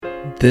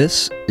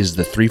This is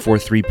the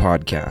 343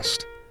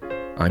 Podcast.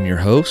 I'm your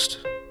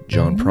host,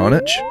 John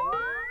Pronich.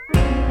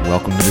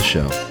 Welcome to the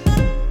show.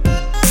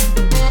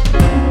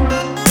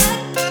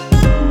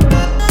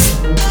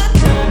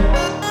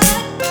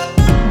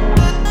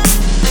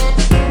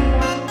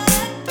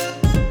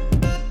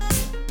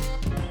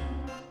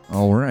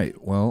 All right.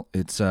 Well,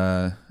 it's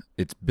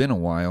been a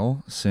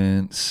while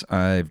since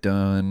I've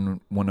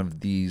done one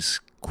of these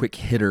quick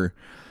hitter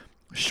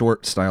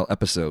short style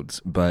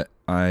episodes, but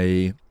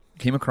I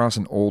came across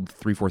an old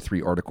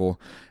 343 article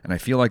and I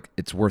feel like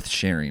it's worth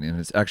sharing, and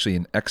it's actually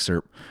an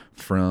excerpt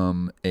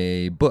from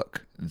a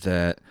book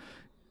that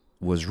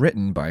was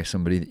written by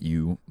somebody that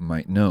you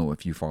might know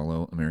if you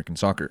follow American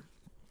soccer.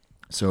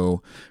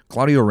 So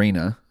Claudio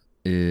Reyna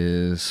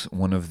is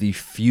one of the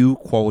few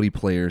quality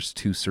players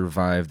to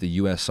survive the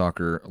U.S.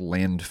 soccer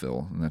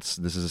landfill. And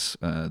this is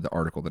the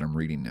article that I'm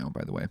reading now,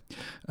 by the way.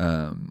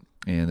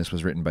 And this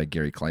was written by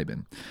Gary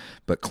Kleiben.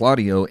 But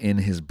Claudio, in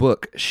his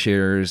book,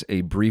 shares a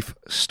brief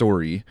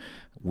story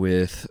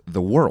with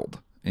the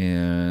world.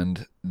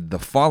 And the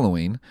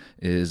following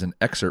is an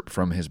excerpt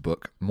from his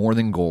book, More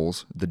Than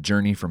Goals, The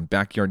Journey from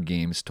Backyard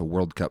Games to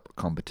World Cup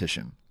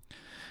Competition.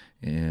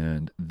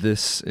 And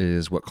this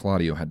is what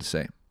Claudio had to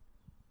say.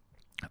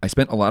 I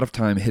spent a lot of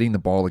time hitting the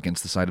ball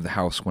against the side of the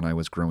house when I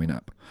was growing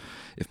up.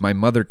 If my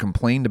mother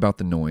complained about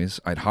the noise,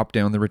 I'd hop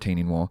down the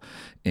retaining wall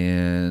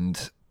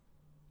and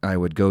I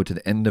would go to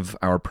the end of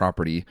our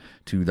property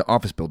to the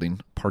office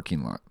building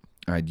parking lot.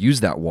 I'd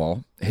use that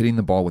wall, hitting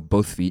the ball with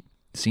both feet,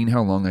 seeing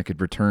how long I could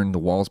return the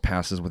wall's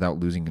passes without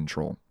losing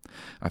control.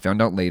 I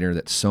found out later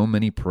that so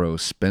many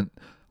pros spent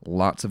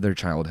lots of their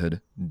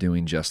childhood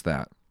doing just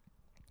that.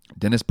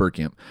 Dennis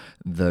Bergkamp,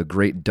 the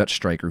great Dutch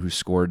striker who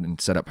scored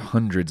and set up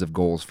hundreds of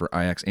goals for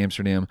Ajax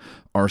Amsterdam,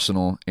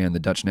 Arsenal, and the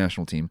Dutch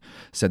national team,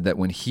 said that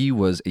when he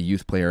was a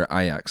youth player at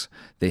Ajax,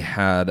 they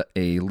had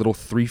a little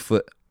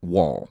 3-foot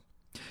wall.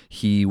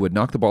 He would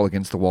knock the ball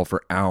against the wall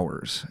for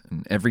hours,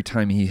 and every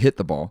time he hit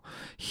the ball,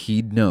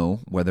 he'd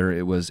know whether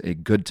it was a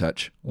good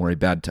touch or a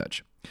bad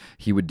touch.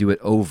 He would do it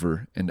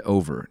over and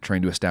over,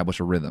 trying to establish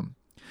a rhythm.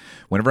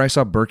 Whenever I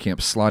saw Bergkamp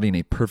slotting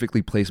a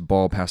perfectly placed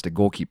ball past a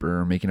goalkeeper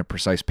or making a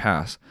precise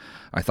pass,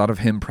 I thought of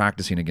him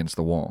practicing against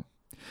the wall.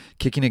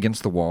 Kicking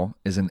against the wall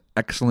is an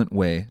excellent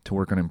way to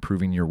work on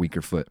improving your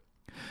weaker foot.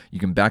 You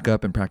can back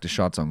up and practice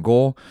shots on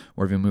goal,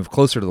 or even move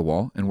closer to the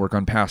wall and work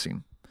on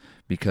passing,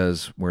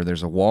 because where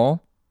there's a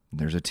wall,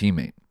 there's a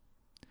teammate.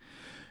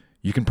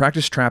 You can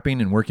practice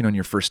trapping and working on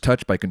your first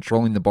touch by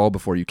controlling the ball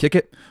before you kick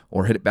it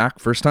or hit it back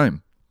first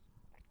time.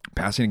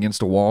 Passing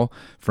against a wall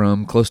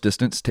from close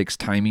distance takes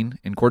timing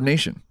and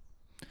coordination.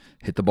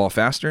 Hit the ball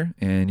faster,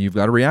 and you've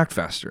got to react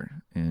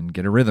faster and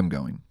get a rhythm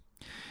going.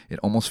 It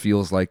almost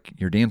feels like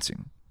you're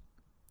dancing.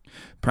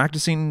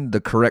 Practicing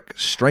the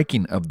correct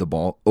striking of the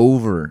ball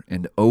over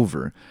and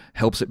over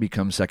helps it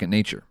become second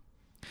nature.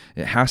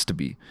 It has to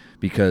be,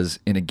 because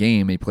in a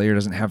game, a player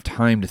doesn't have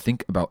time to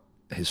think about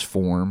his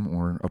form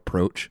or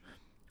approach.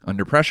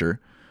 Under pressure,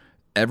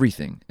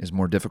 everything is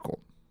more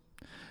difficult.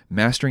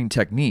 Mastering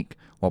technique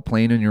while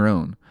playing on your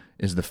own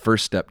is the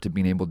first step to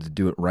being able to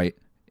do it right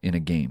in a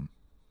game.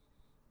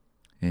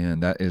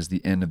 And that is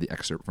the end of the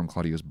excerpt from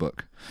Claudio's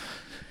book.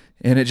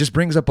 And it just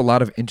brings up a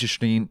lot of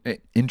interesting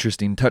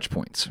touch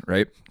points,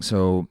 right?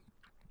 So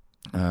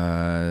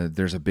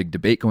there's a big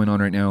debate going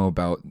on right now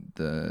about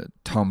the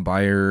Tom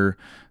Byer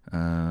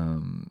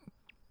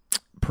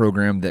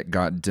program that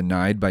got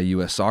denied by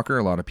U.S. Soccer.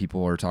 A lot of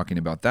people are talking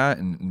about that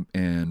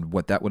and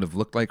what that would have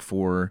looked like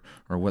for,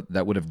 or what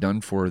that would have done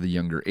for the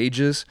younger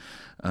ages.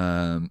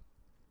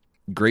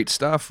 Great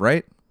stuff,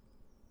 right?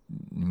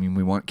 I mean,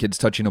 we want kids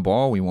touching a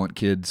ball. We want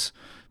kids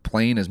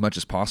playing as much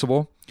as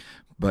possible.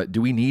 But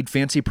do we need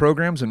fancy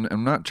programs? And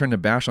I'm not trying to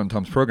bash on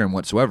Tom's program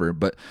whatsoever,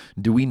 but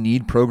do we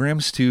need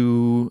programs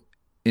to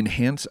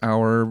enhance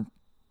our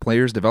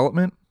players'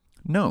 development?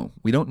 No,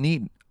 we don't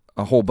need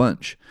a whole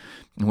bunch.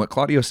 And what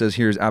Claudio says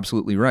here is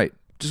absolutely right.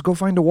 Just go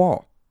find a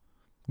wall.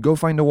 Go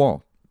find a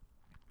wall.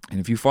 And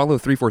if you follow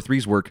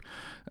 343's work,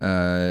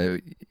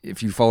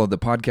 if you follow the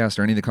podcast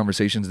or any of the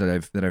conversations that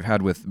I've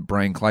had with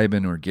Brian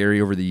Kleiben or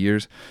Gary over the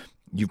years,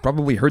 you've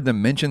probably heard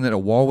them mention that a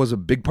wall was a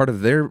big part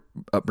of their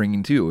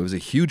upbringing too. It was a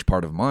huge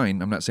part of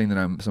mine. I'm not saying that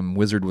I'm some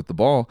wizard with the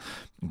ball,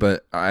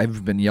 but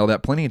I've been yelled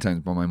at plenty of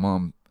times by my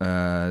mom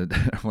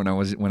when I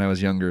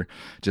was younger,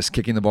 just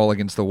kicking the ball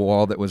against the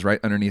wall that was right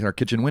underneath our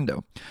kitchen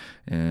window.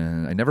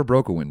 And I never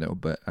broke a window,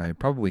 but I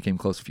probably came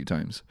close a few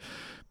times.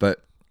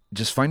 But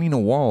just finding a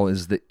wall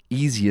is the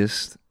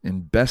easiest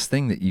and best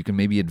thing that you can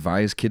maybe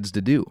advise kids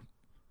to do.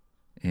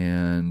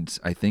 And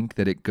I think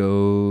that it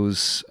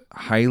goes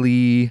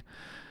highly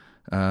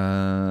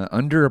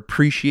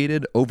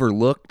underappreciated,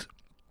 overlooked,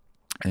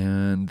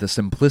 and the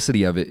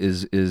simplicity of it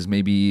is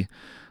maybe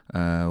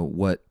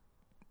what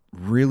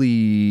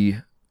really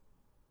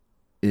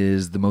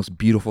is the most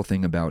beautiful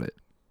thing about it.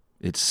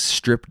 It's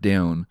stripped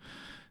down,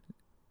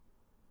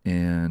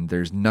 and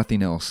there's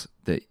nothing else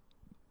that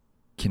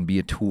can be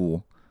a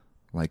tool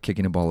like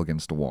kicking a ball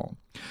against a wall.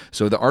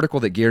 So the article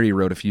that Gary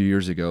wrote a few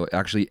years ago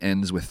actually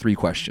ends with 3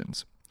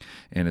 questions.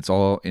 And it's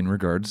all in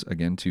regards,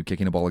 again, to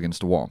kicking a ball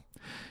against a wall.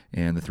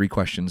 And the 3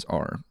 questions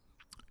are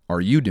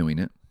you doing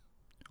it?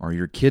 Are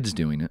your kids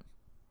doing it?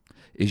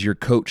 Is your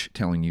coach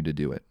telling you to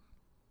do it?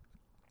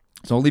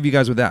 So I'll leave you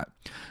guys with that.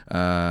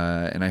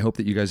 And I hope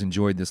that you guys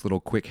enjoyed this little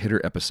quick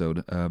hitter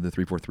episode of the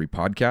 343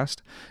 podcast.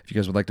 If you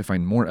guys would like to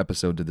find more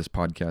episodes of this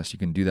podcast, you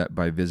can do that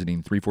by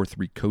visiting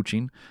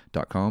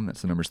 343coaching.com.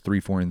 That's the numbers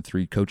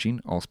 343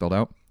 coaching, all spelled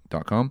out.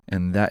 .com.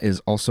 And that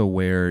is also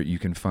where you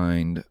can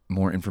find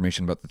more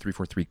information about the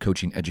 343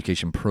 Coaching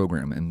Education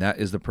Program. And that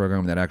is the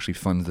program that actually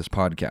funds this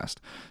podcast.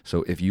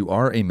 So if you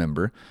are a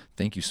member,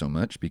 thank you so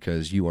much,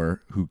 because you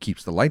are who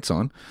keeps the lights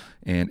on.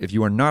 And if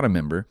you are not a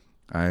member,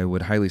 I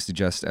would highly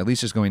suggest at least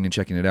just going and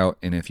checking it out.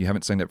 And if you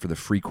haven't signed up for the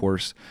free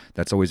course,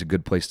 that's always a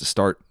good place to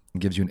start.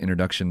 It gives you an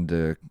introduction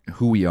to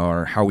who we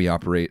are, how we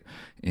operate,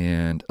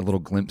 and a little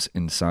glimpse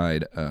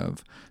inside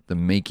of the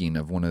making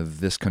of one of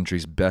this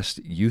country's best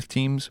youth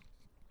teams.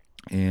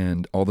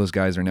 And all those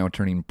guys are now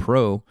turning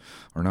pro,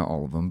 or not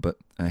all of them, but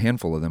a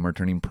handful of them are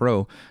turning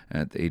pro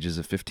at the ages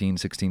of 15,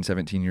 16,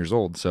 17 years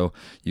old. So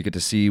you get to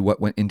see what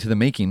went into the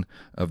making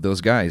of those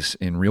guys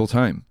in real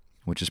time,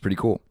 which is pretty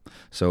cool.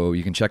 So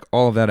you can check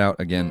all of that out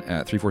again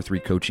at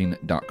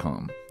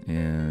 343coaching.com.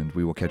 And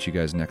we will catch you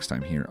guys next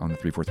time here on the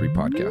 343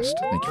 podcast.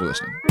 Thank you for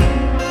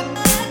listening.